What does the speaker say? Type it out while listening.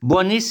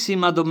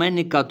Buonissima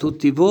domenica a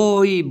tutti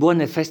voi,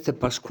 buone feste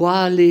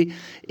pasquali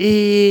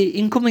e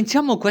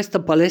incominciamo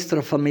questa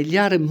palestra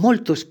familiare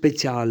molto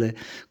speciale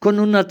con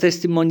una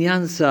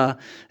testimonianza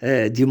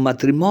di un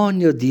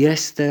matrimonio di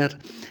Esther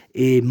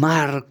e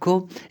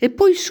Marco e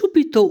poi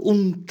subito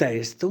un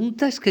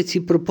test che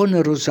ci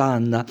propone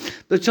Rosanna.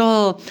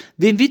 Perciò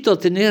vi invito a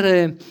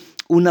tenere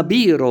una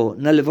biro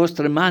nelle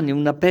vostre mani,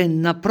 una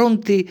penna,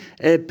 pronti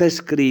per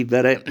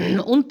scrivere.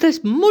 Un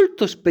test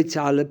molto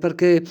speciale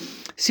perché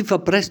si fa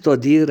presto a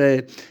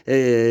dire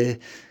che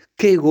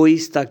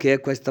egoista che è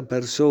questa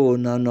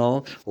persona,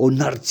 no? O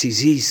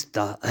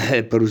narcisista,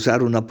 per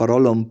usare una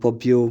parola un po'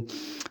 più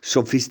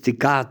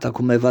sofisticata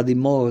come va di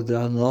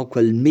moda, no?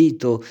 Quel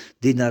mito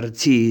di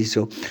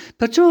Narciso.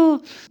 Perciò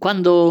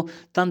quando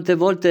tante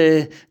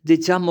volte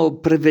diciamo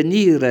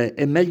prevenire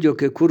è meglio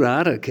che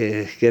curare,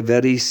 che è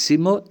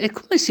verissimo, e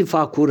come si fa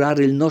a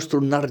curare il nostro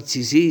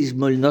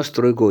narcisismo, il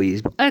nostro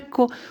egoismo?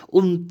 Ecco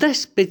un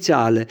test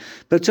speciale.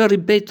 Perciò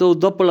ripeto,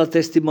 dopo la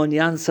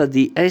testimonianza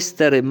di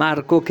Esther e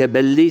Marco, che è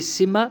bellissima,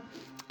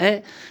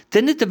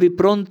 tenetevi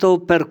pronto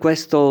per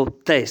questo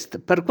test,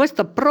 per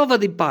questa prova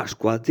di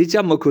Pasqua,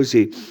 diciamo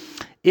così.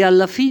 E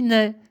alla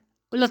fine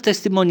la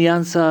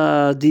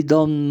testimonianza di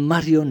Don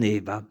Mario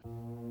Neva.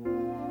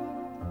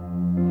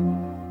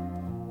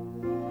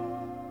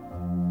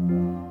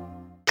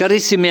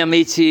 Carissimi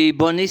amici,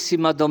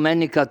 buonissima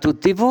domenica a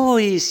tutti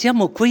voi.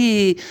 Siamo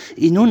qui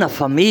in una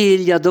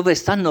famiglia dove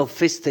stanno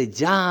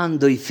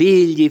festeggiando i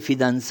figli, i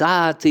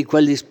fidanzati,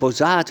 quelli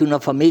sposati, una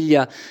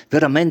famiglia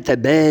veramente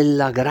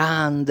bella,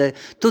 grande,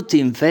 tutti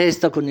in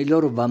festa con i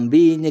loro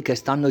bambini che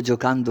stanno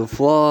giocando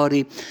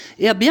fuori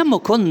e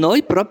abbiamo con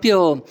noi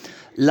proprio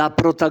la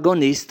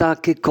protagonista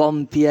che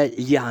compie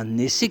gli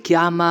anni. Si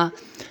chiama,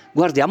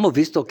 guardiamo,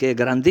 visto che è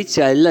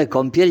grandicella e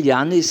compie gli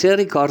anni, se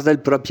ricorda il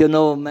proprio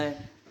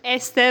nome.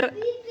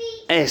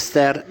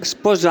 Esther,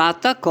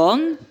 sposata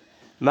con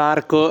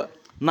Marco,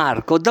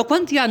 Da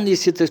quanti anni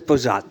siete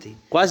sposati?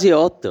 quasi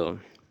 8.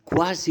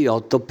 Quasi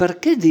 8.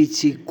 Perché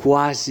dici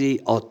quasi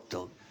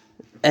 8?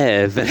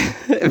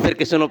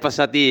 Perché sono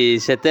passati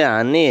 7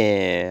 anni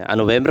e a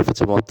novembre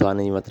facciamo 8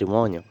 anni di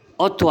matrimonio.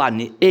 8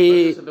 anni E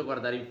e... bisogna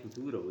guardare il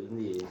futuro,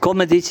 quindi...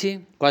 Come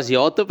dici? Quasi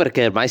 8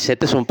 perché ormai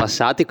 7 sono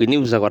passati, quindi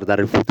bisogna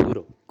guardare il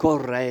futuro.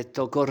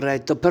 Corretto,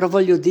 però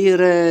voglio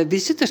dire, vi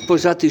siete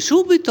sposati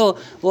subito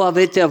o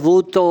avete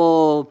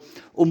avuto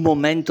un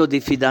momento di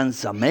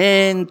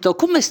fidanzamento?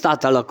 Com'è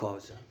stata la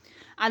cosa?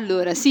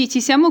 Allora, sì,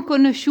 ci siamo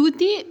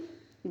conosciuti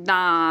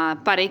da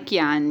parecchi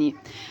anni.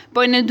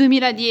 Poi nel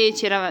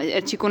 2010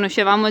 ci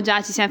conoscevamo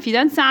già, ci siamo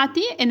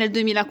fidanzati e nel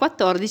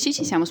 2014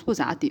 ci siamo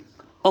sposati.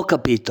 Ho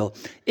capito.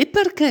 E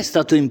perché è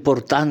stato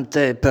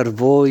importante per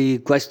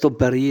voi questo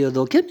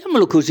periodo,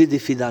 chiamiamolo così, di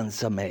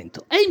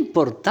fidanzamento? È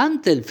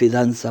importante il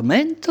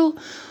fidanzamento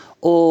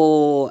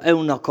o è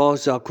una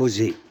cosa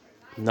così?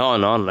 No,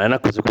 non è una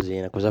cosa così, è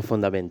una cosa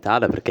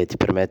fondamentale perché ti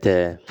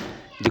permette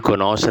di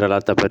conoscere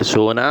l'altra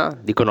persona,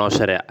 di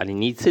conoscere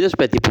all'inizio gli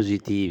aspetti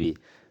positivi,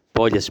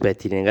 poi gli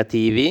aspetti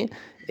negativi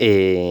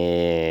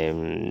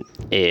e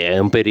è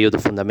un periodo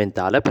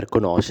fondamentale per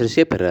conoscersi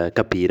e per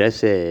capire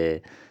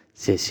se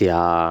si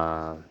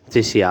ha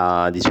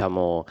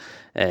diciamo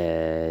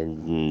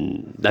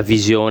la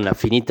visione,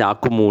 affinità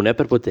comune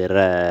per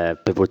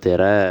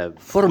poter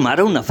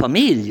Formare una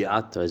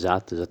famiglia.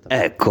 Esatto.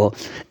 Ecco,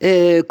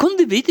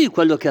 condividi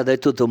quello che ha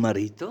detto tuo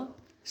marito?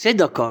 Sei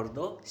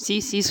d'accordo?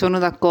 Sì, sono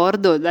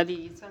d'accordo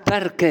dall'inizio.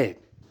 Perché?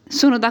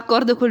 Sono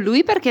d'accordo con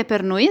lui perché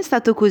per noi è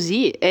stato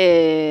così.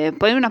 E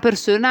poi una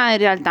persona in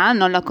realtà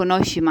non la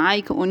conosci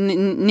mai,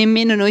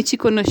 nemmeno noi ci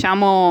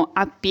conosciamo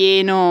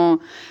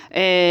appieno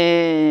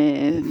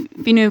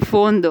fino in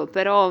fondo,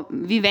 però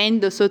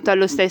vivendo sotto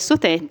allo stesso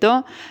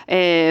tetto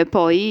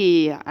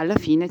poi alla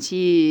fine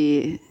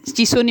ci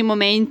sono i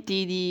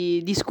momenti di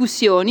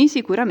discussioni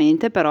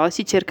sicuramente, però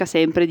si cerca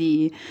sempre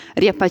di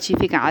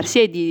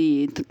riappacificarsi e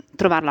di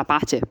trovare la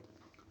pace.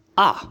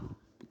 Ah,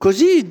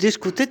 così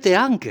discutete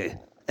anche.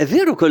 È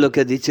vero quello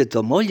che dice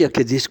tua moglie,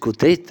 che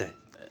discutete?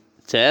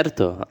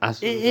 Certo,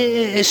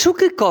 assolutamente. E su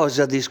che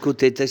cosa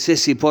discutete, se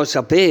si può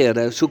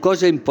sapere? Su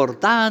cose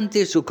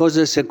importanti, su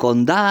cose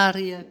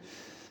secondarie?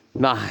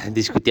 Ma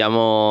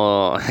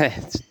discutiamo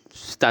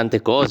su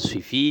tante cose,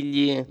 sui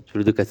figli,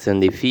 sull'educazione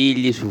dei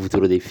figli, sul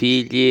futuro dei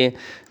figli,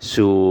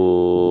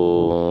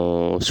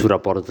 sul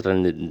rapporto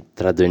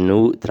tra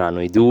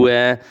noi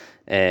due,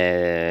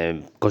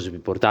 cose più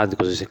importanti,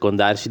 cose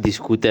secondarie, si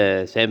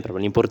discute sempre, ma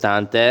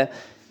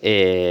l'importante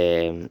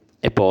e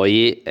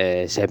poi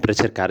sempre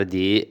cercare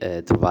di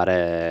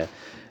trovare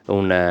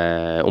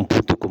un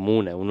punto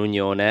comune,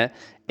 un'unione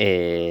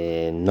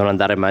e non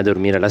andare mai a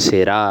dormire la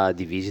sera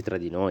divisi tra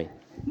di noi.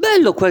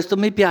 Bello questo,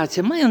 mi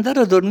piace, mai andare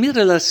a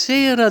dormire la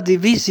sera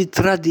divisi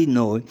tra di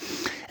noi.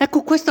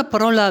 Ecco, questa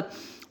parola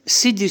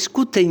si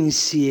discute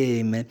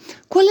insieme.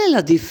 Qual è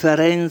la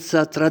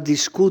differenza tra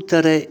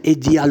discutere e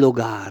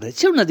dialogare?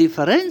 C'è una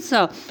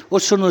differenza o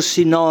sono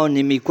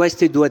sinonimi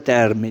questi due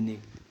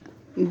termini?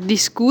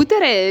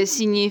 Discutere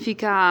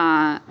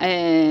significa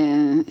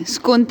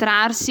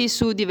scontrarsi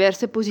su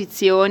diverse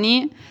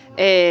posizioni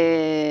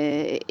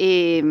e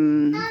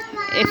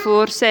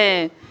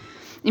forse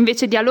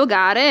invece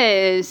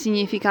dialogare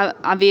significa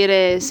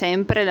avere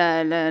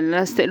sempre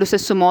lo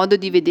stesso modo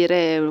di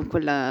vedere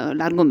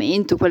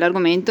quell'argomento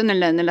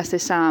nella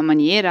stessa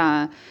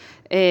maniera,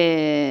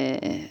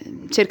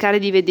 cercare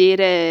di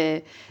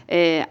vedere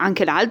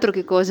anche l'altro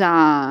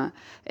cosa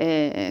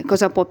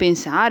può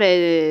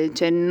pensare,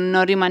 cioè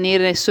non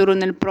rimanere solo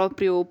nel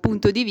proprio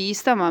punto di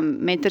vista, ma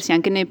mettersi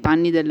anche nei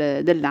panni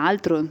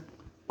dell'altro.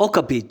 Ho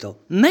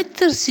capito,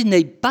 mettersi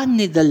nei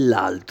panni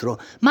dell'altro,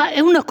 ma è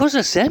una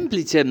cosa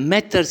semplice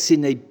mettersi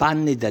nei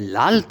panni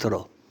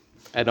dell'altro?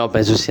 No,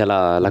 penso sia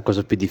la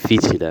cosa più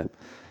difficile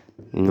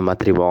in un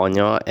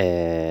matrimonio,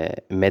 è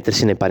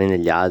mettersi nei panni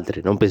degli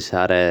altri, non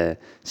pensare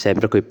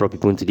sempre coi propri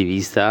punti di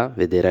vista,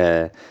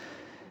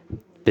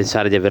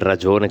 pensare di aver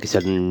ragione, che sia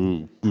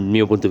il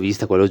mio punto di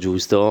vista quello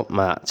giusto,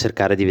 ma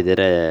cercare di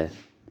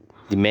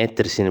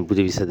mettersi nel punto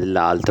di vista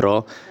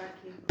dell'altro,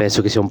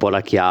 penso che sia un po'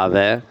 la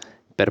chiave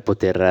per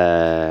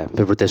poter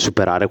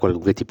superare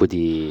qualunque tipo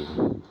di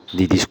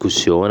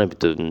discussione,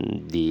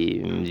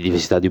 di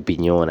diversità di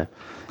opinione.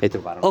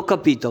 Ho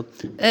capito.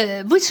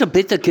 Voi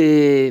sapete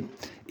che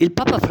il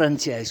Papa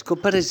Francesco,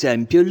 per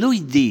esempio,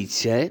 lui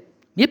dice,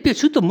 mi è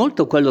piaciuto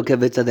molto quello che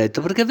avete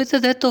detto, perché avete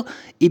detto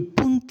i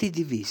punti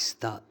di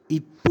vista.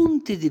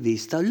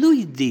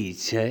 Lui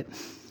dice,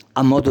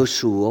 a modo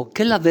suo,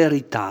 che la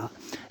verità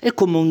è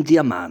come un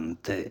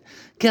diamante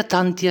che ha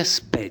tanti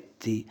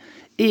aspetti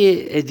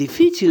e è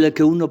difficile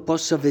che uno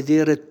possa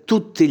vedere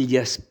tutti gli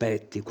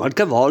aspetti.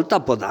 Qualche volta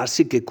può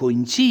darsi che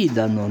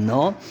coincidano,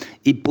 no?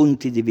 I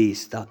punti di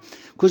vista.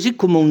 Così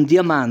come un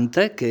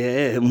diamante,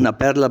 che è una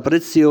perla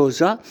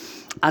preziosa,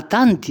 ha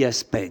tanti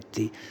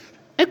aspetti.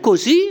 È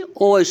così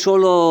o è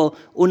solo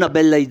una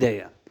bella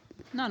idea?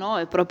 No,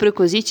 è proprio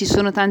così, ci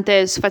sono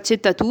tante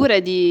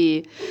sfaccettature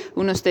di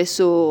uno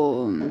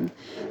stesso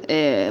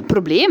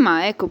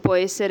problema, ecco, può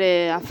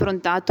essere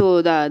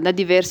affrontato da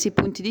diversi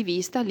punti di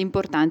vista,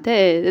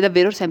 l'importante è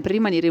davvero sempre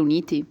rimanere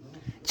uniti.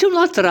 C'è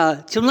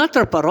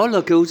un'altra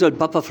parola che usa il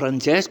Papa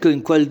Francesco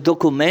in quel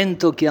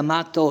documento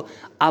chiamato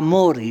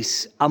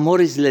Amoris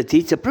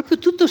Laetitia, proprio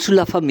tutto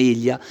sulla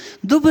famiglia,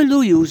 dove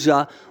lui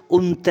usa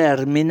un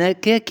termine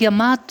che è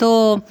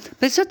chiamato,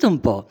 pensate un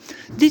po',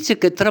 dice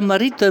che tra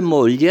marito e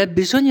moglie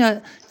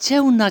c'è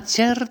una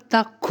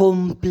certa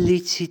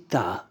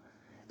complicità.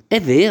 È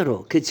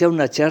vero che c'è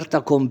una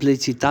certa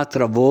complicità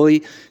tra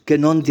voi che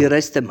non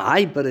direste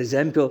mai, per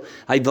esempio,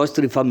 ai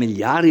vostri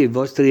familiari, ai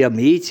vostri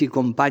amici,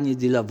 compagni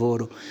di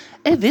lavoro.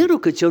 È vero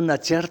che c'è una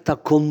certa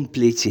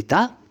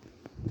complicità?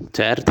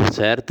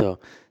 Certo.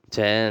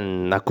 C'è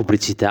una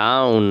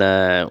complicità,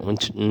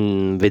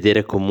 un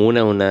vedere comune,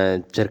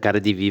 un cercare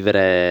di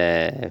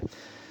vivere,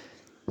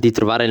 di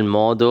trovare il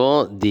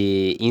modo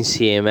di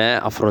insieme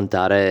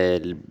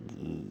affrontare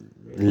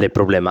le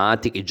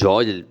problematiche, i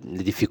gioie,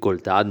 le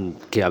difficoltà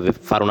che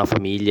fare una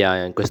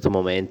famiglia in questo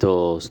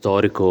momento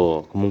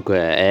storico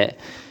comunque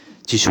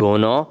ci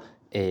sono,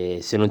 e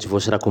se non ci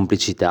fosse la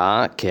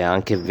complicità, che è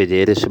anche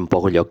vedere un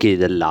po' con gli occhi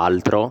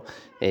dell'altro,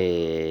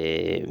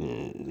 e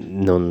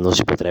non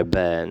si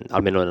potrebbe,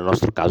 almeno nel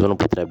nostro caso, non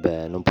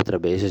potrebbe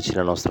esserci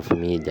la nostra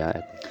famiglia.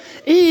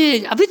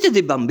 E avete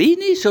dei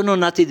bambini? Sono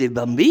nati dei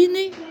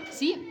bambini?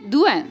 Sì,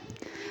 2.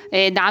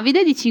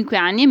 Davide di 5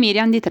 anni e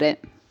Miriam di 3.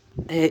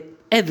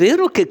 È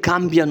vero che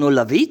cambiano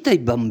la vita i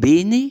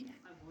bambini?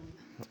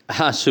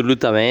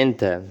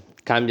 Assolutamente,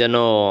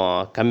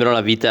 cambiano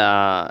la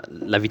vita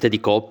di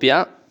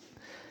coppia,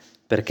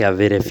 perché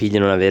avere figli e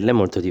non averli è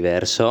molto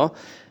diverso,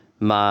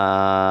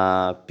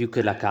 ma più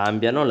che la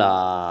cambiano,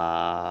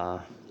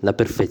 la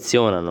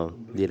perfezionano,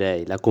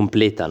 direi, la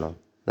completano.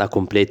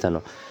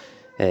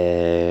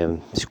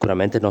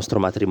 Sicuramente il nostro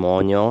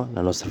matrimonio,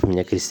 la nostra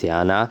famiglia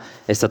cristiana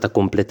è stata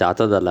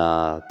completata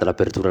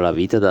dall'apertura alla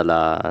vita,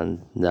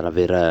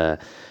 dall'aver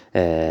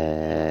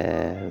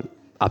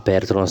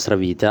aperto la nostra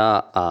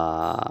vita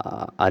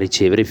a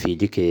ricevere i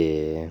figli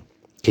che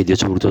Dio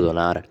ci ha voluto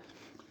donare.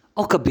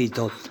 Ho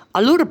capito.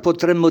 Allora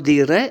potremmo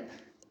dire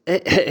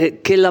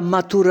che la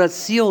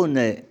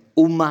maturazione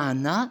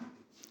umana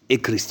è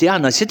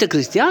cristiana. Siete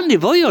cristiani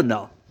voi o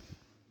no?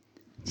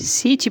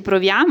 Sì, ci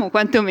proviamo,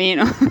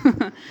 quantomeno.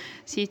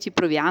 Sì, ci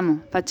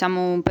proviamo.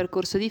 Facciamo un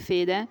percorso di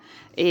fede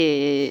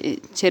e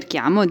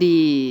cerchiamo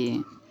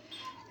di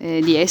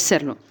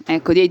esserlo.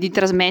 Ecco, di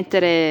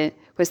trasmettere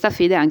questa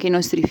fede anche ai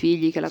nostri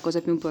figli, che è la cosa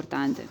più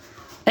importante.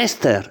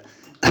 Esther,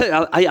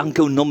 hai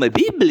anche un nome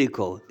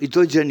biblico. I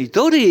tuoi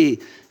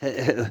genitori,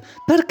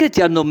 perché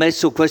ti hanno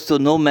messo questo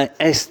nome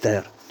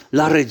Esther?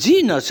 La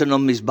regina, se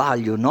non mi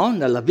sbaglio, no?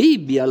 Nella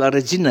Bibbia, la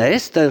regina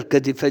Esther che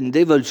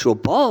difendeva il suo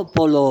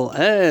popolo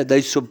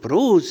dai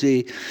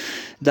soprusi,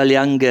 dalle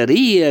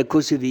angherie e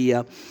così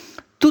via.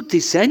 Tu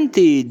ti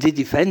senti di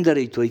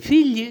difendere i tuoi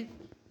figli?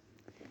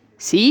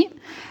 Sì.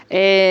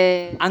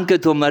 Anche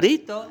tuo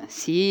marito?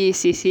 Sì,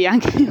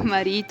 anche mio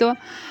marito.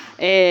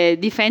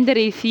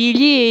 Difendere i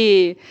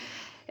figli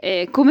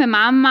come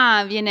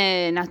mamma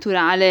viene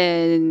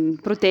naturale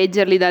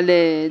proteggerli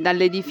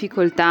dalle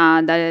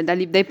difficoltà,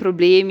 dai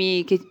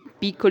problemi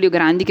piccoli o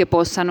grandi che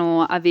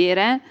possano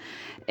avere,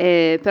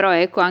 però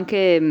ecco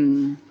anche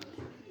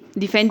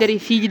difendere i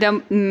figli da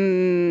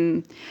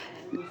un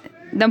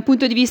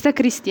punto di vista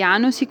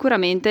cristiano.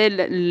 Sicuramente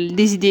il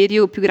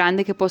desiderio più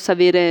grande che possa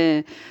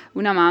avere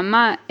una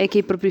mamma è che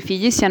i propri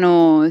figli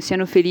siano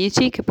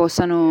felici, che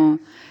possano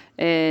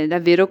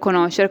davvero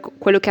conoscere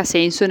quello che ha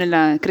senso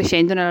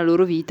crescendo nella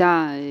loro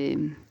vita.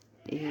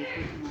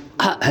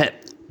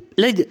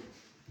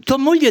 Tua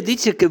moglie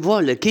dice che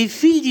vuole che i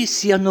figli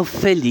siano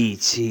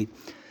felici.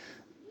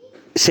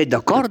 Sei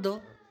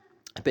d'accordo?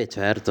 Beh,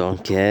 certo,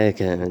 che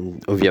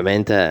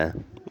ovviamente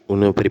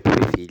uno per i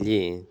propri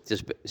figli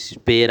si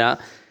spera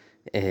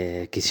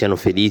che siano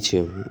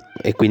felici,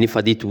 e quindi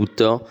fa di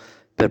tutto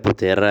per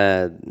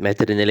poter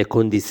mettere nelle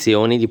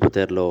condizioni di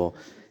poterlo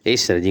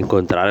essere, di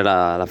incontrare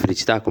la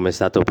felicità, come è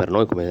stato per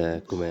noi,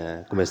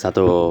 come è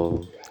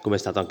stato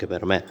anche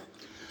per me.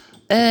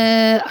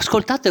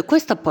 Ascoltate,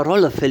 questa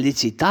parola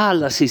felicità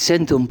la si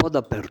sente un po'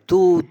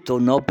 dappertutto,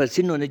 no?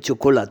 Persino nei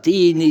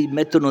cioccolatini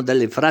mettono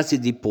delle frasi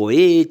di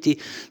poeti,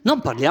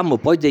 non parliamo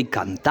poi dei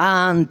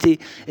cantanti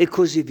e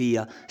così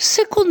via.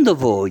 Secondo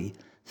voi,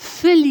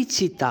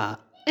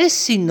 felicità è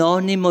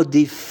sinonimo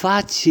di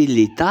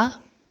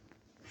facilità?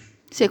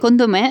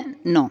 Secondo me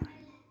no.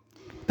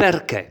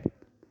 Perché?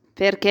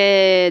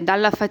 Perché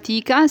dalla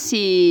fatica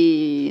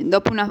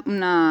dopo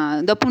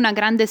una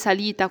grande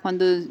salita,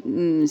 quando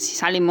si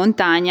sale in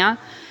montagna,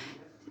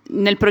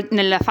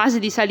 nella fase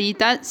di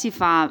salita si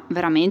fa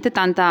veramente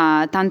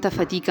tanta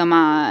fatica,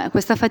 ma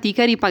questa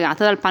fatica è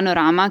ripagata dal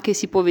panorama che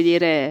si può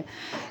vedere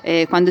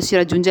quando si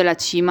raggiunge la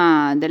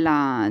cima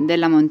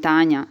della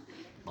montagna.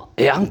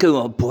 È anche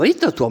una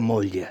poeta tua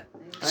moglie.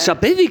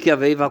 Sapevi che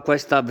aveva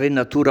questa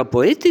venatura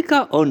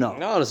poetica o no?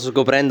 No, lo sto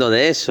scoprendo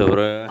adesso.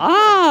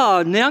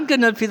 Ah, neanche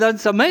nel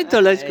fidanzamento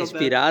l'hai È scoperto.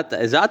 ispirata,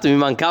 esatto, mi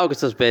mancava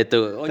questo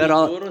aspetto. Ogni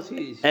Però giorno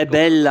si è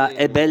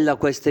scopre bella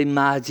questa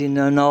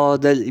immagine, no?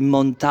 In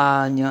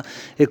montagna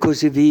e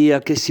così via,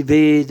 che si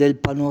vede il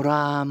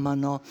panorama,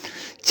 no?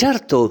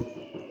 Certo,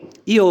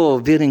 io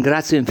vi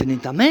ringrazio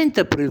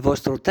infinitamente per il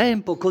vostro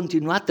tempo,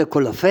 continuate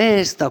con la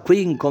festa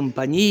qui in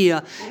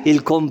compagnia,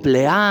 il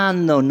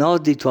compleanno, no,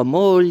 di tua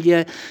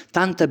moglie,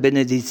 tante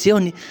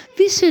benedizioni.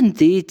 Vi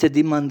sentite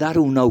di mandare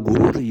un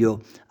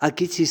augurio a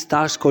chi ci sta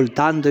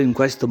ascoltando in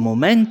questo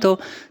momento,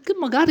 che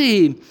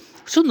magari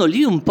sono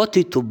lì un po'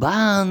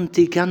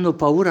 titubanti, che hanno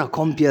paura a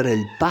compiere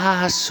il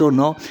passo,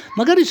 no?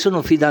 Magari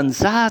sono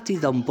fidanzati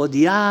da un po'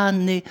 di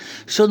anni,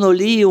 sono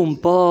lì un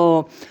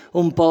po',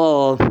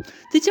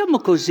 diciamo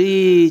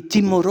così,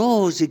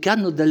 timorosi, che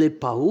hanno delle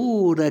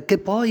paure, che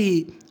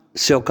poi,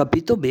 se ho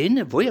capito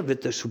bene, voi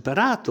avete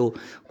superato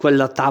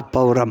quella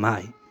tappa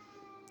oramai.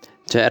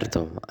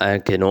 Certo,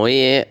 anche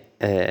noi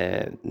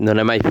non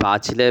è mai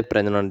facile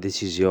prendere una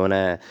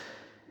decisione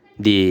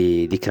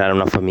di creare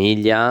una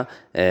famiglia,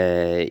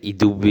 i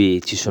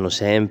dubbi ci sono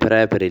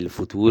sempre per il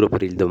futuro,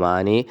 per il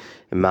domani,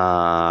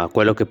 ma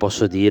quello che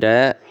posso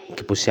dire,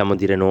 che possiamo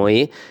dire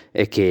noi,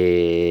 è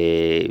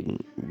che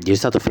Dio è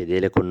stato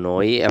fedele con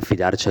noi, e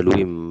affidarci a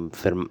Lui,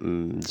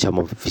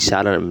 diciamo,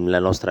 fissare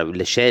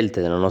le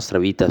scelte della nostra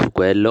vita su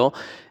quello,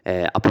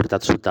 ha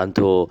portato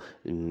soltanto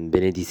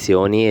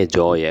benedizioni e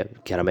gioie.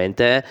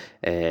 Chiaramente,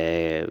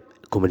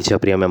 come diceva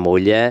prima mia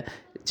moglie,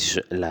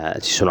 ci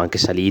sono anche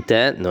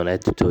salite, non è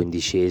tutto in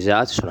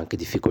discesa, ci sono anche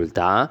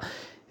difficoltà,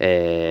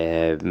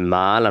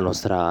 ma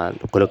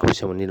quello che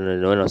possiamo dire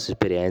noi, la nostra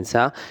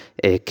esperienza,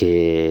 è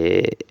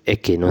che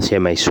non si è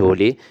mai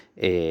soli,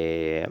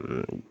 e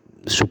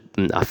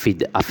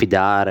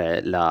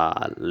affidare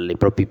i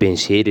propri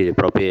pensieri, le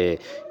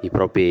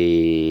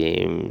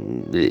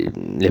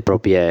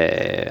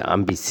proprie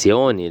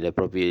ambizioni, i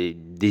propri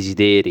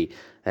desideri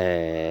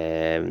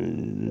a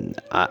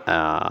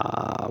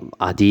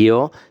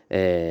Dio,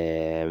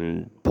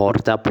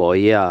 porta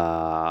poi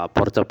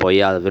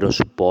ad avere un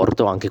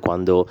supporto anche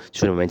quando ci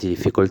sono momenti di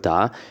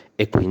difficoltà.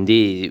 E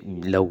quindi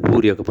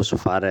l'augurio che posso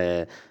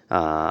fare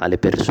alle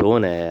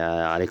persone,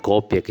 alle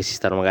coppie che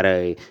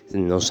magari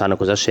non sanno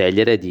cosa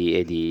scegliere, è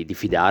di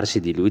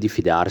fidarsi di Lui, di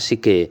fidarsi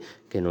che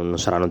non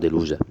saranno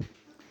deluse.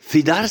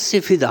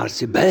 Fidarsi,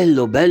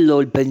 bello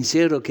il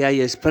pensiero che hai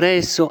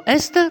espresso.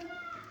 Esther?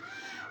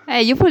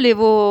 Io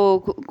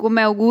volevo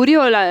come augurio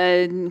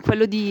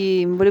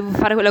volevo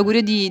fare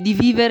l'augurio di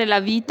vivere la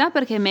vita,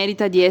 perché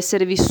merita di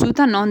essere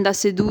vissuta non da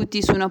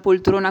seduti su una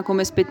poltrona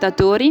come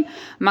spettatori,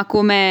 ma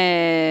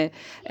come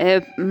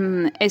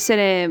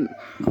essere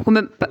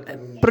come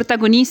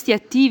protagonisti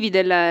attivi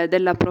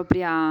della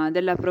propria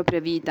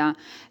vita.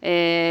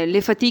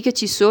 Le fatiche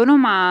ci sono,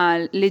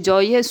 ma le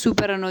gioie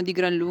superano di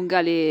gran lunga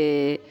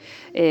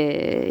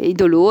i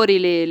dolori,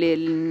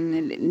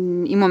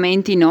 i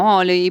momenti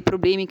no, i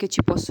problemi che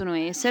ci possono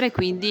essere,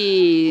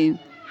 quindi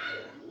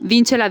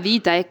vince la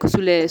vita, ecco,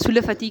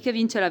 sulle fatiche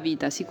vince la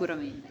vita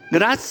sicuramente.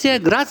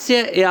 Grazie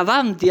e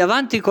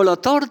avanti con la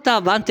torta,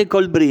 avanti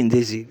col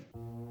brindisi.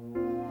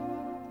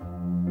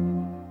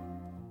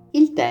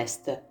 Il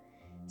test.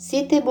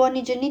 Siete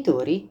buoni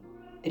genitori?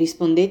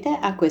 Rispondete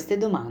a queste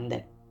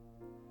domande.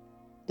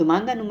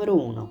 Domanda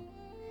numero 1.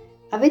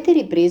 Avete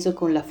ripreso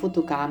con la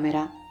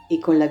fotocamera e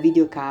con la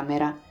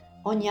videocamera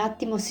ogni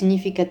attimo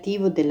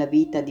significativo della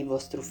vita di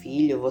vostro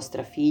figlio o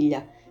vostra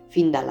figlia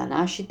fin dalla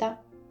nascita?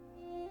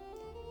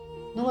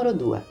 Numero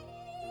 2.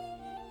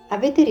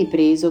 Avete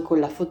ripreso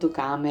con la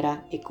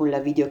fotocamera e con la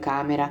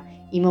videocamera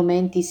i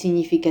momenti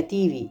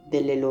significativi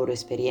delle loro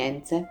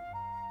esperienze?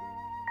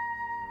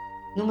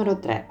 Numero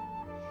 3.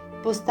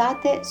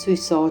 Postate sui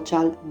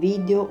social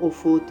video o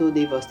foto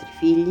dei vostri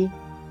figli?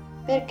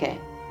 Perché?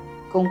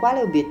 Con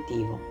quale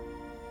obiettivo?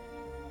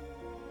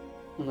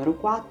 Numero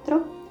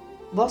 4.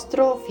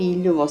 Vostro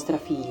figlio o vostra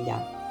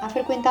figlia ha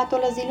frequentato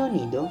l'asilo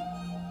nido?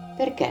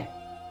 Perché?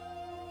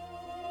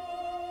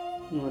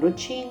 Numero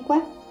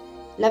 5.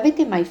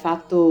 L'avete mai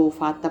fatto o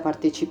fatta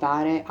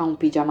partecipare a un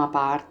pigiama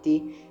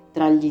party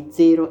tra gli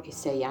 0 e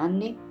 6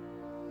 anni?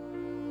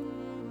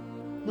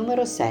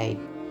 Numero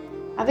 6.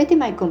 Avete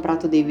mai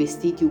comprato dei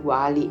vestiti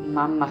uguali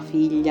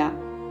mamma-figlia,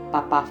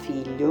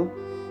 papà-figlio,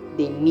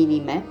 dei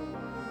mini-me?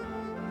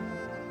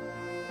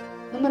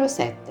 Numero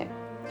 7.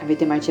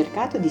 Avete mai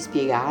cercato di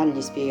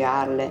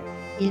spiegarle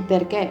il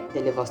perché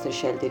delle vostre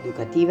scelte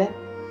educative?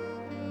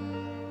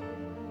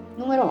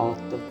 Numero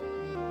 8.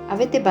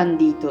 Avete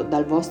bandito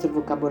dal vostro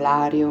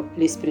vocabolario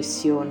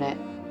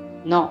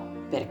l'espressione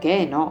no,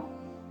 perché no?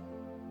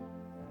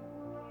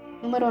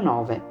 Numero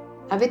 9.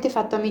 Avete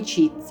fatto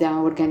amicizia,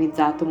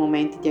 organizzato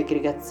momenti di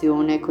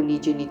aggregazione con i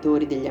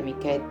genitori degli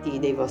amichetti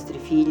dei vostri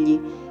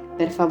figli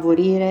per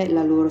favorire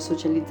la loro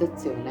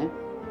socializzazione?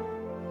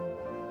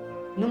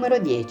 Numero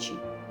 10.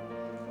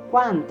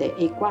 Quante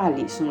e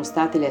quali sono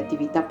state le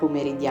attività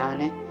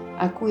pomeridiane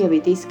a cui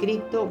avete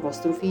iscritto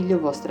vostro figlio o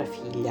vostra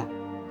figlia?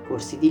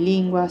 Corsi di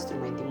lingua,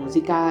 strumenti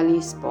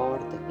musicali,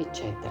 sport,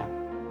 eccetera.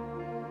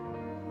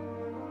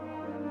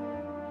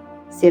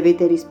 Se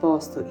avete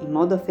risposto in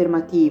modo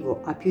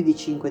affermativo a più di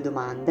 5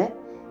 domande,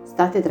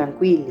 state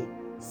tranquilli,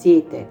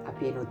 siete a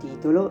pieno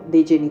titolo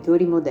dei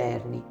genitori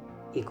moderni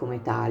e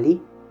come tali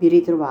vi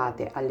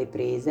ritrovate alle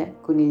prese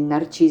con il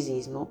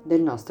narcisismo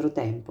del nostro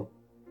tempo.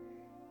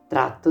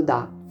 Tratto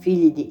da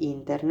Figli di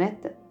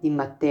Internet di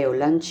Matteo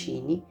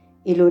Lancini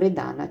e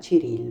Loredana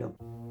Cirillo.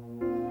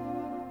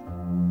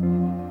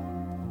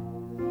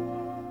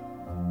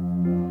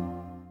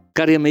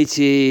 Cari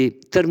amici,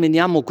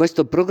 terminiamo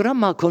questo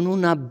programma con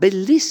una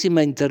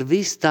bellissima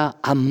intervista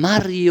a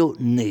Mario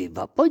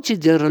Neva. Poi ci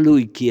dirà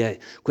lui chi è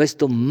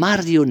questo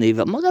Mario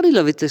Neva. Magari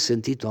l'avete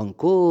sentito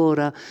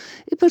ancora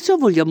e perciò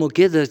vogliamo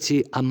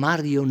chiederci a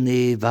Mario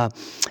Neva.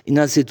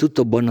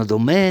 Innanzitutto buona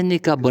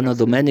domenica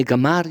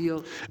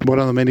Mario.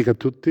 Buona domenica a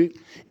tutti.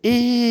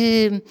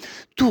 E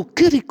tu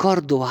che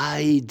ricordo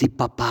hai di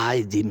papà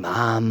e di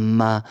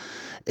mamma?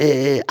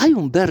 Hai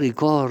un bel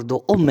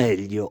ricordo, o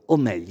meglio,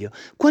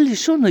 quali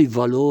sono i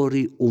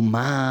valori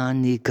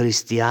umani,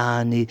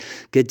 cristiani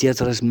che ti ha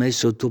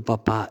trasmesso tuo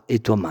papà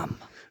e tua mamma?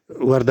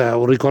 Guarda,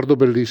 un ricordo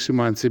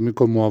bellissimo, anzi mi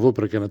commuovo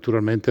perché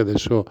naturalmente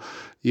adesso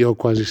io ho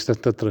quasi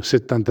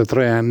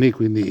 73 anni,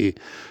 quindi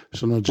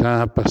sono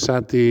già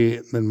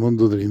passati nel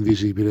mondo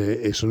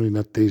dell'invisibile e sono in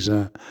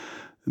attesa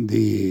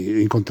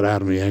di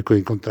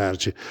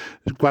incontrarci.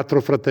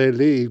 4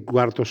 fratelli, il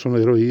quarto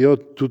ero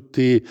io,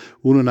 tutti,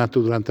 uno è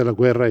nato durante la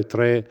guerra e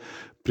 3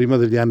 prima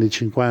degli anni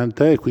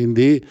 50, e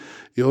quindi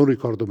io ho un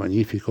ricordo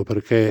magnifico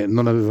perché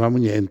non avevamo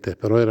niente,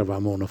 però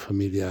eravamo una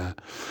famiglia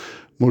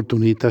molto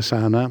unita,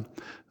 sana,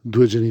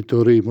 2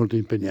 genitori molto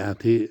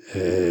impegnati,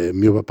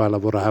 mio papà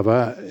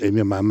lavorava e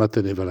mia mamma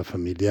teneva la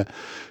famiglia.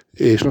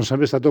 E sono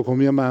sempre stato con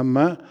mia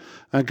mamma,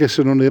 anche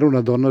se non era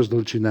una donna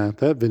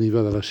sdolcinata,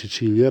 veniva dalla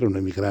Sicilia, era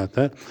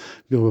un'emigrata,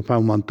 mio papà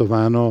un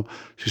mantovano,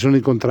 si sono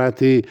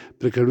incontrati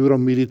perché lui era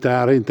un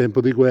militare in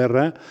tempo di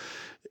guerra,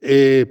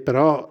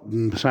 però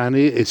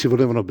sani e ci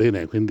volevano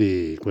bene,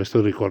 quindi questo è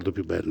il ricordo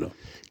più bello.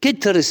 Che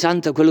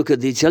interessante quello che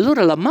dici.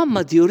 Allora la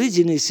mamma di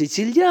origini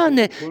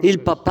siciliane, il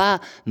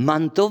papà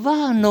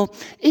mantovano,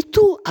 e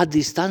tu a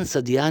distanza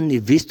di anni,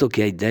 visto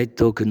che hai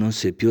detto che non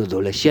sei più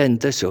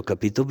adolescente, se ho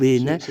capito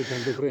bene, Sì,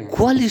 73 anni.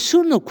 Quali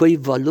sono quei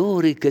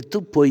valori che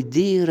tu puoi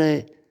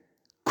dire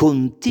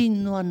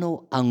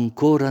continuano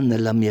ancora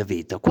nella mia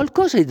vita?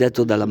 Qualcosa hai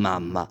detto dalla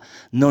mamma,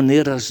 non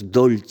era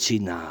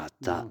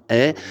sdolcinata,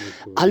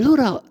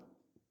 Allora,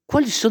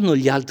 quali sono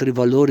gli altri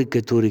valori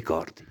che tu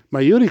ricordi? Ma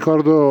io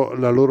ricordo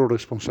la loro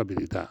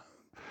responsabilità,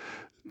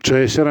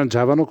 cioè si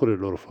arrangiavano con le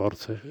loro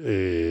forze,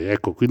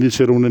 ecco, quindi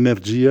c'era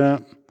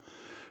un'energia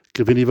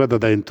che veniva da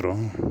dentro,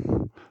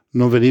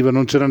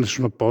 non c'era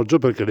nessun appoggio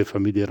perché le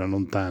famiglie erano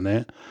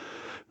lontane,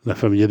 la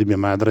famiglia di mia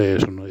madre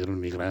erano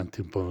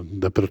migranti un po'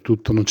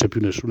 dappertutto, non c'è più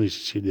nessuno in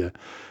Sicilia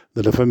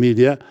della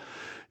famiglia.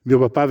 Mio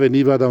papà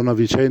veniva da una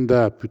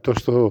vicenda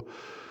piuttosto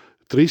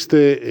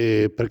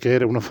triste perché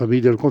era una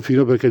famiglia al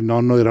confine, perché il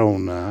nonno era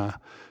un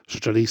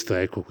socialista,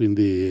 ecco,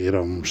 quindi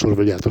era un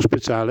sorvegliato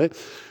speciale,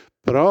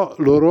 però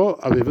loro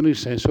avevano il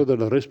senso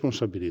della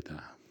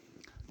responsabilità.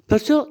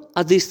 Perciò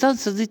a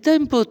distanza di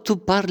tempo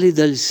tu parli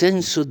del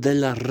senso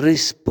della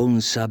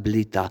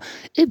responsabilità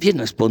e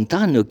viene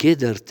spontaneo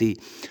chiederti,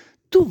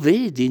 Tu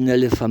vedi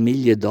nelle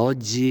famiglie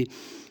d'oggi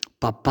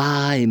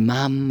papà e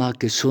mamma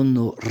che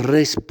sono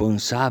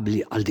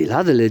responsabili, al di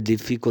là delle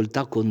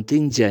difficoltà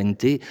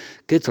contingenti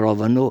che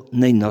trovano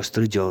nei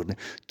nostri giorni.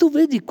 Tu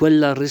vedi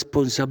quella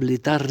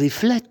responsabilità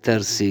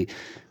riflettersi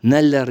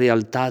nelle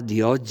realtà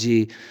di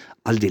oggi,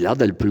 al di là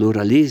del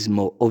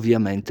pluralismo,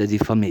 ovviamente, di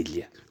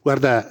famiglie.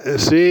 Guarda,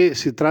 se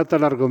si tratta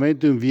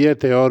l'argomento in via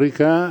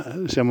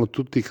teorica, siamo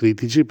tutti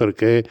critici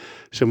perché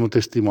siamo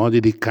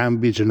testimoni di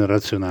cambi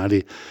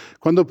generazionali.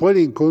 Quando poi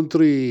li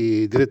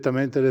incontri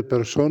direttamente le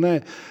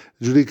persone,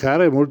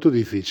 giudicare è molto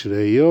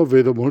difficile. Io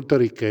vedo molta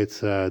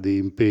ricchezza di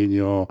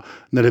impegno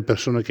nelle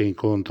persone che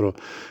incontro,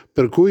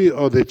 per cui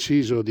ho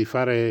deciso di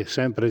fare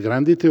sempre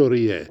grandi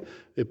teorie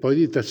e poi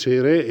di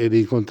tacere e di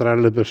incontrare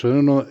le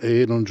persone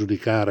e non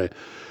giudicare.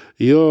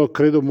 Io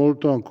credo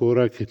molto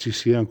ancora che ci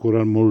sia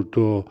ancora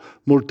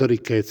molta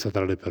ricchezza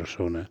tra le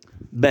persone.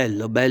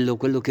 Bello, bello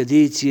quello che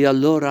dici.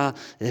 Allora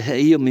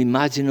io mi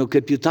immagino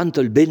che più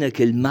tanto il bene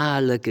che il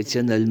male che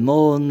c'è nel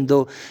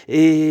mondo.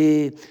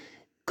 E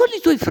con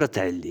i tuoi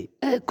fratelli,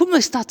 com'è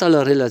stata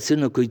la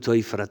relazione con i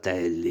tuoi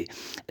fratelli?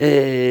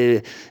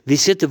 Vi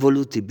siete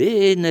voluti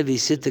bene? Vi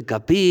siete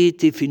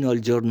capiti fino al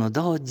giorno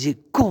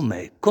d'oggi?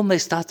 Com'è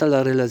stata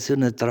la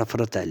relazione tra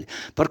fratelli?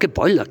 Perché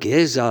poi la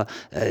Chiesa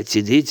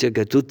ci dice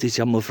che tutti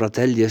siamo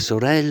fratelli e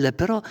sorelle,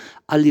 però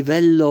a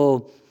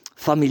livello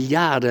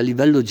familiare, a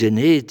livello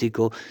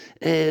genetico,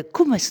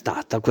 com'è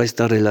stata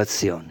questa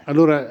relazione?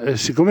 Allora,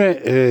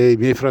 siccome i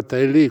miei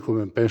fratelli,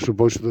 come penso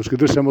poi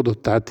sottoscritto, siamo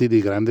dotati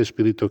di grande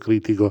spirito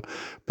critico,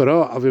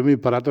 però abbiamo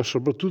imparato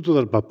soprattutto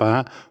dal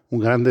papà un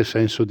grande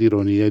senso di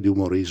ironia e di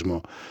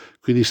umorismo,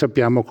 quindi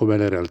sappiamo com'è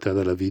la realtà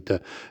della vita.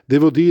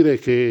 Devo dire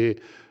che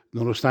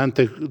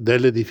nonostante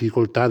delle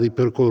difficoltà di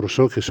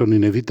percorso che sono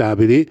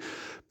inevitabili,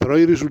 però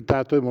il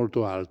risultato è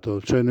molto alto,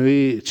 cioè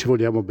noi ci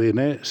vogliamo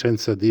bene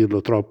senza dirlo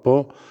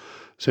troppo,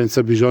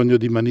 senza bisogno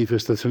di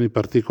manifestazioni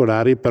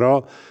particolari,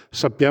 però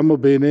sappiamo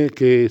bene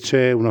che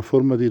c'è una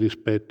forma di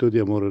rispetto e di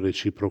amore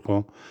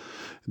reciproco.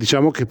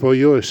 Diciamo che poi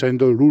io,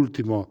 essendo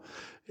l'ultimo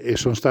e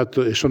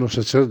sono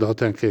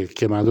sacerdote anche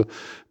chiamato,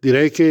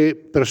 direi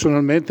che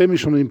personalmente mi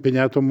sono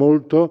impegnato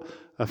molto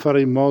a fare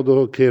in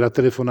modo che la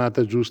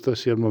telefonata giusta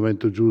sia il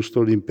momento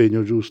giusto,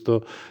 l'impegno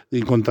giusto, di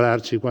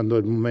incontrarci quando è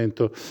il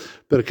momento,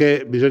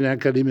 perché bisogna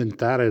anche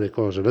alimentare le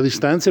cose. La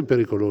distanza è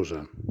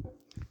pericolosa.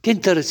 Che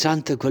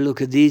interessante quello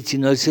che dici,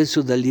 no? Il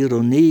senso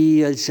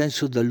dell'ironia, il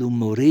senso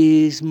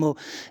dell'umorismo,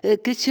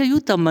 che ci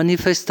aiuta a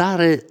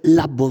manifestare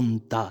la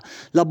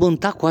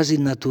bontà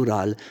quasi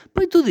naturale.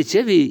 Poi tu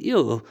dicevi,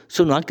 io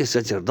sono anche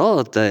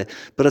sacerdote,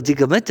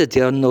 praticamente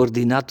ti hanno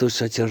ordinato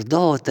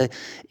sacerdote.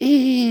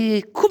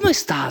 E com'è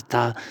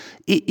stata?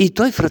 I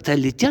tuoi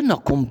fratelli ti hanno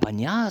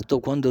accompagnato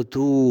quando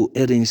tu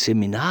eri in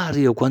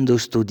seminario, quando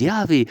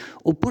studiavi,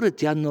 oppure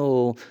ti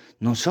hanno,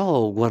 non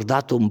so,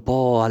 guardato un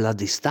po' alla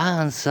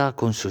distanza,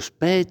 con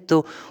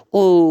sospetto,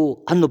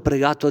 o hanno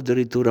pregato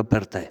addirittura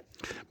per te?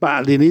 Ma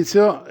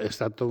all'inizio è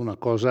stata una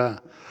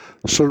cosa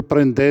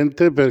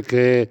sorprendente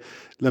perché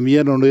la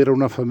mia non era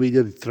una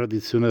famiglia di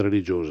tradizione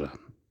religiosa,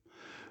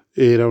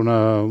 era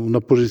una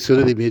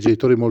posizione dei miei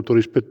genitori molto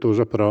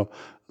rispettosa, però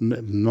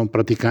non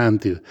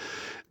praticanti.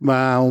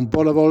 Ma un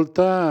po' alla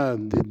volta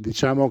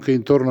diciamo che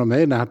intorno a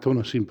me è nata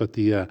una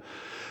simpatia.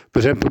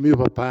 Per esempio mio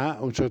papà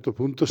a un certo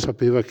punto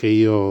sapeva che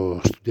io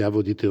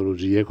studiavo di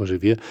teologia e così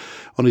via,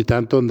 ogni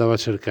tanto andava a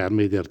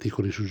cercarmi degli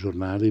articoli sui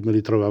giornali, me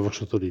li trovavo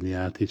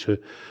sottolineati, cioè,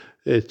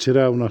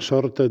 c'era una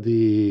sorta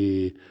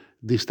di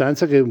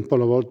distanza che un po'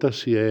 alla volta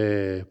si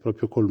è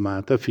proprio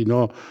colmata,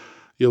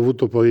 io ho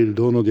avuto poi il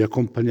dono di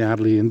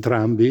accompagnarli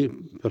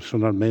entrambi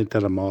personalmente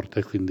alla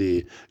morte,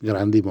 quindi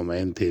grandi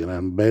momenti,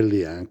 belli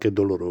e anche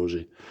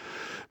dolorosi.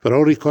 Però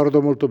un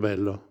ricordo molto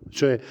bello,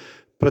 cioè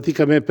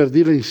praticamente, per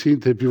dirla in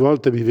sintesi, più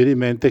volte mi viene in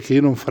mente che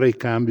io non farei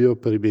cambio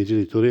per i miei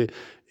genitori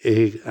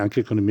e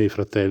anche con i miei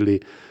fratelli,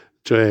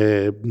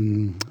 cioè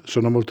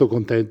sono molto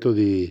contento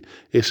di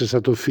essere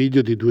stato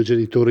figlio di due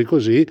genitori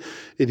così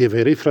e di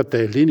avere i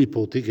fratelli e i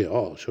nipoti che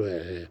ho,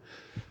 cioè.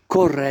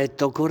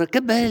 Corretto,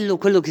 che bello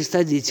quello che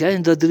stai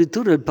dicendo,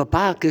 addirittura il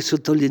papà che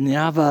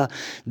sottolineava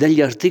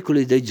degli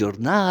articoli dei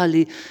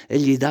giornali e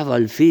gli dava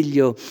al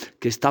figlio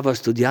che stava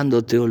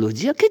studiando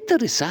teologia. Che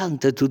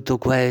interessante tutto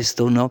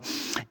questo, no?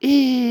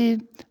 E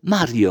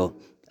Mario,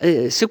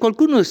 se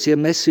qualcuno si è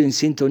messo in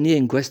sintonia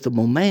in questo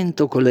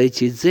momento con la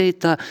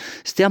ECZ,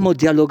 stiamo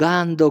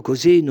dialogando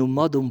così in un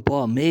modo un po'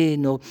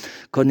 ameno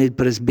con il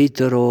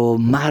presbitero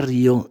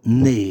Mario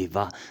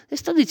Neva e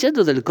sta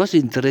dicendo delle cose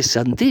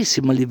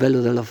interessantissime a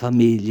livello della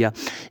famiglia.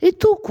 E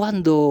tu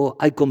quando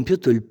hai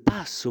compiuto il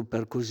passo,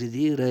 per così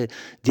dire,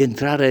 di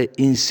entrare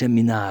in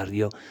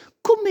seminario,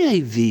 come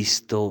hai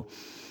visto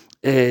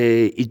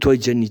i tuoi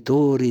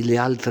genitori, le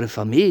altre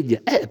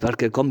famiglie?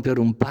 Perché compiere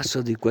un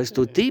passo di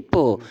questo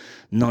tipo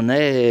non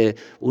è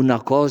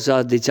una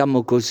cosa,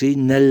 diciamo così,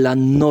 nella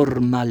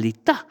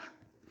normalità.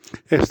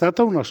 È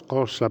stata una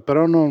scossa,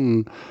 però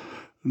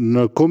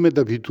come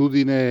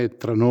d'abitudine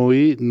tra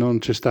noi non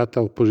c'è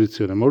stata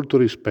opposizione, molto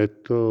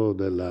rispetto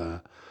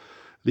della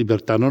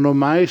libertà. Non ho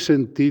mai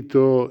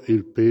sentito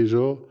il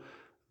peso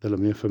della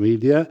mia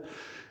famiglia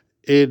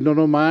e non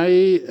ho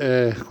mai,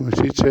 come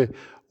si dice,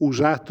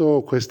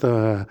 usato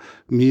questa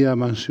mia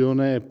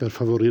mansione per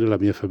favorire la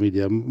mia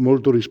famiglia.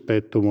 Molto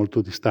rispetto,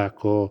 molto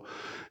distacco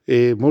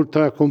e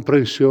molta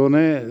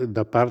comprensione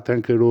da parte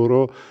anche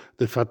loro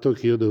del fatto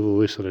che io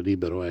dovevo essere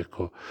libero,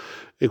 ecco.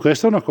 E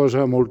questa è una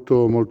cosa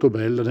molto, molto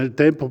bella. Nel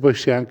tempo poi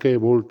si è anche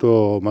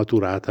molto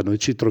maturata, noi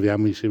ci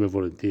troviamo insieme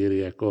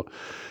volentieri, ecco,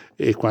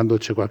 e quando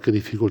c'è qualche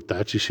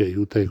difficoltà ci si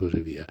aiuta e così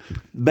via.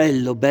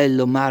 Bello,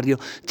 bello Mario.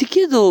 Ti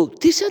chiedo,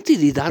 ti senti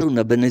di dare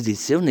una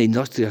benedizione ai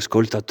nostri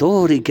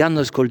ascoltatori che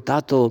hanno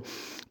ascoltato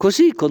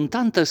così con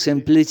tanta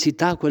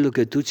semplicità quello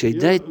che tu ci hai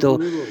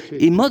detto,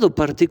 Sì. in modo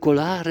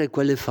particolare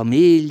quelle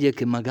famiglie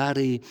che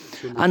magari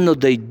hanno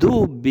dei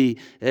dubbi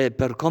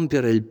per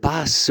compiere il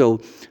passo,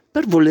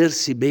 per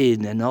volersi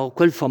bene, no?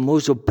 Quel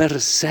famoso per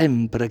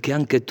sempre che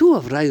anche tu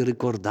avrai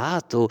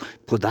ricordato,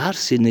 può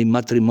darsi nei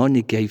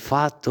matrimoni che hai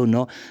fatto,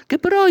 no? Che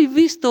però hai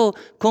visto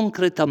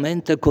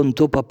concretamente con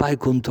tuo papà e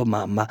con tua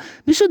mamma.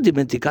 Mi sono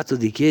dimenticato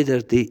di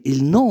chiederti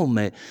il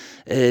nome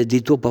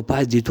di tuo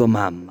papà e di tua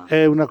mamma.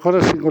 È una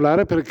cosa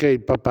singolare perché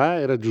il papà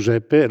era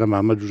Giuseppe e la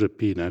mamma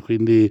Giuseppina,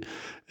 quindi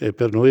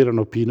per noi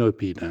erano Pino e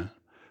Pina.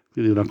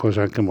 Quindi una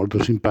cosa anche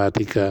molto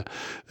simpatica.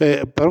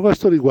 Però a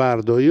questo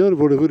riguardo io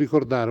volevo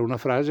ricordare una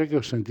frase che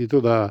ho sentito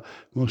da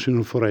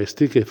Monsignor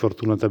Foresti, che è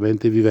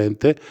fortunatamente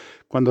vivente,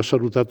 quando ha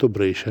salutato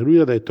Brescia. Lui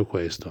ha detto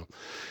questo: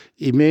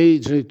 i miei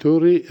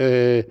genitori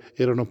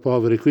erano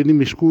poveri, quindi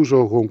mi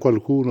scuso con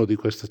qualcuno di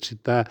questa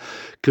città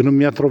che non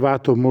mi ha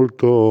trovato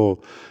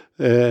molto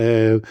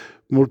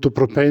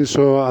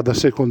propenso ad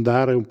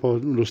assecondare un po'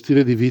 lo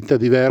stile di vita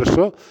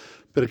diverso,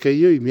 perché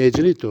io i miei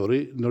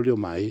genitori non li ho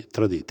mai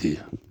traditi.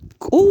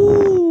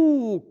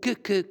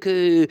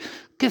 Che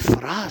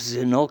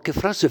frase, no? Che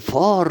frase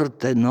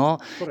forte, no?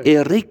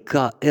 È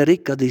ricca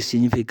di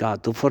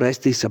significato.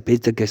 Foresti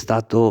sapete che è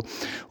stato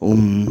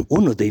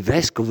uno dei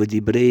vescovi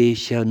di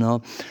Brescia,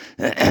 no?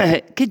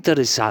 Che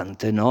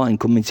interessante, no? Ha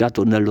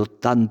incominciato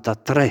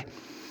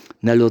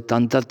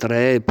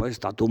nell'83, poi è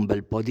stato un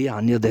bel po' di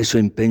anni, adesso è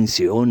in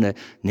pensione,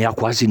 ne ha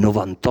quasi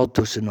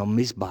 98 se non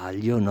mi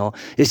sbaglio, no?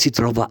 E si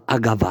trova a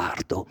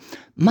Gavardo.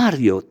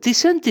 Mario, ti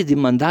senti di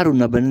mandare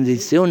una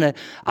benedizione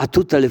a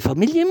tutte le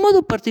famiglie, in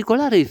modo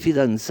particolare ai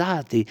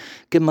fidanzati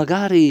che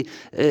magari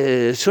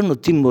sono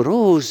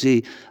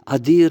timorosi a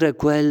dire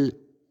quel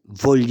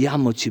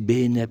vogliamoci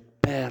bene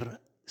per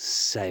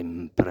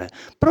sempre,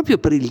 proprio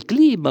per il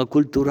clima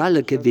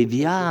culturale che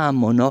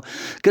viviamo, no?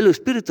 Che lo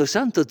Spirito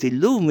Santo ti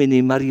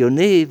illumini, Mario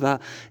Neva,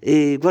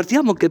 e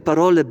guardiamo che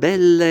parole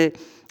belle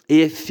e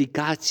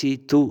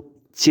efficaci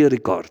tu ci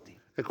ricordi.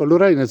 Ecco,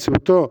 allora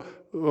innanzitutto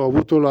ho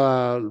avuto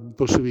la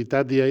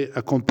possibilità di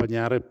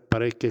accompagnare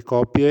parecchie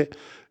coppie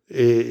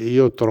e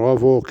io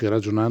trovo che,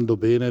 ragionando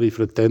bene,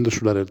 riflettendo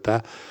sulla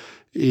realtà,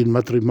 il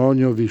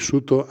matrimonio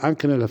vissuto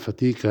anche nella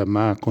fatica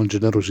ma con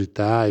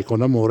generosità e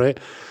con amore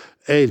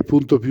è il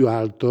punto più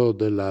alto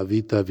della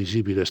vita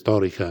visibile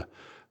storica,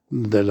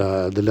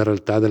 della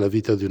realtà della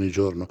vita di ogni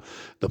giorno.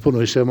 Dopo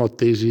noi siamo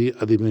attesi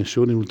a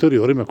dimensioni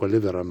ulteriori, ma quelle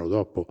verranno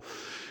dopo.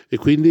 E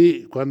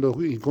quindi quando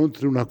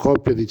incontri una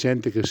coppia di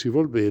gente che si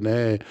vuol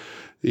bene,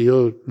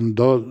 io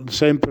do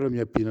sempre la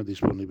mia piena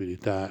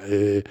disponibilità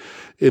e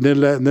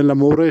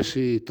nell'amore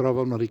si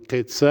trova una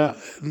ricchezza.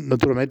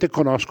 Naturalmente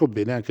conosco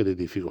bene anche le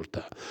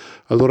difficoltà.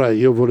 Allora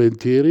io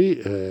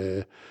volentieri,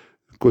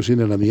 così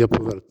nella mia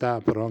povertà,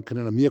 però anche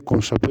nella mia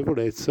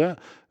consapevolezza,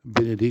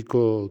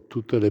 benedico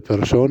tutte le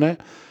persone,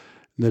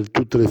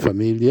 tutte le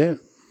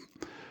famiglie.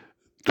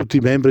 Tutti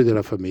i membri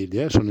della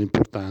famiglia sono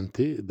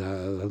importanti,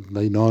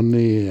 dai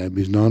nonni ai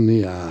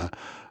bisnonni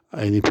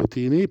ai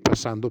nipotini,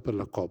 passando per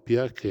la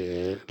coppia,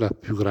 che è la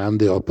più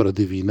grande opera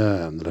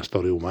divina nella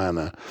storia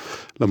umana,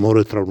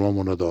 l'amore tra un uomo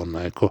e una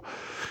donna. Ecco.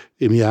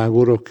 E mi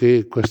auguro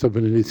che questa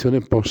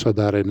benedizione possa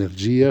dare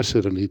energia,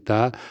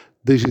 serenità,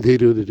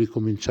 desiderio di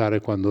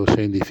ricominciare quando si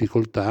è in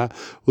difficoltà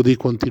o di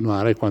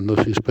continuare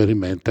quando si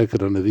sperimenta che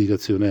la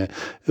navigazione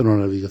è una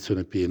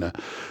navigazione piena.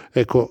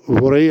 Ecco,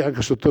 vorrei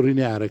anche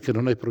sottolineare che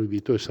non è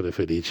proibito essere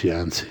felici,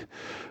 anzi,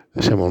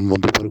 siamo al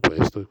mondo per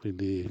questo e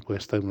quindi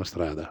questa è una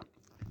strada.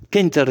 Che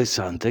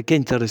interessante, che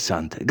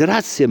interessante.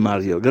 Grazie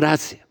Mario,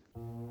 grazie.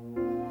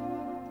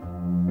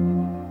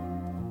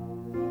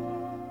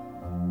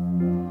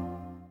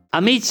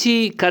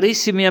 Amici,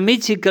 carissimi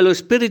amici, che lo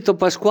Spirito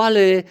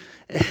Pasquale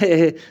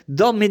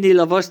domini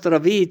la vostra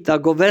vita,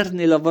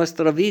 governi la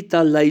vostra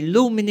vita, la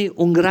illumini.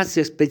 Un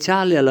grazie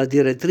speciale alla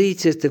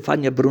direttrice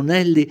Stefania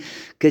Brunelli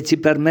che ci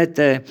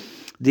permette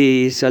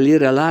di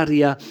salire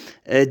all'aria,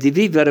 di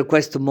vivere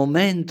questo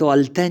momento,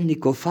 al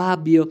tecnico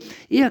Fabio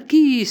e a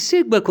chi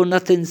segue con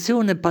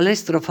attenzione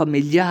Palestra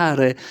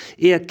Familiare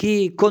e a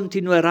chi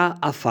continuerà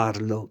a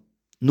farlo.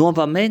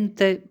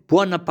 Nuovamente,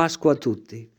 buona Pasqua a tutti.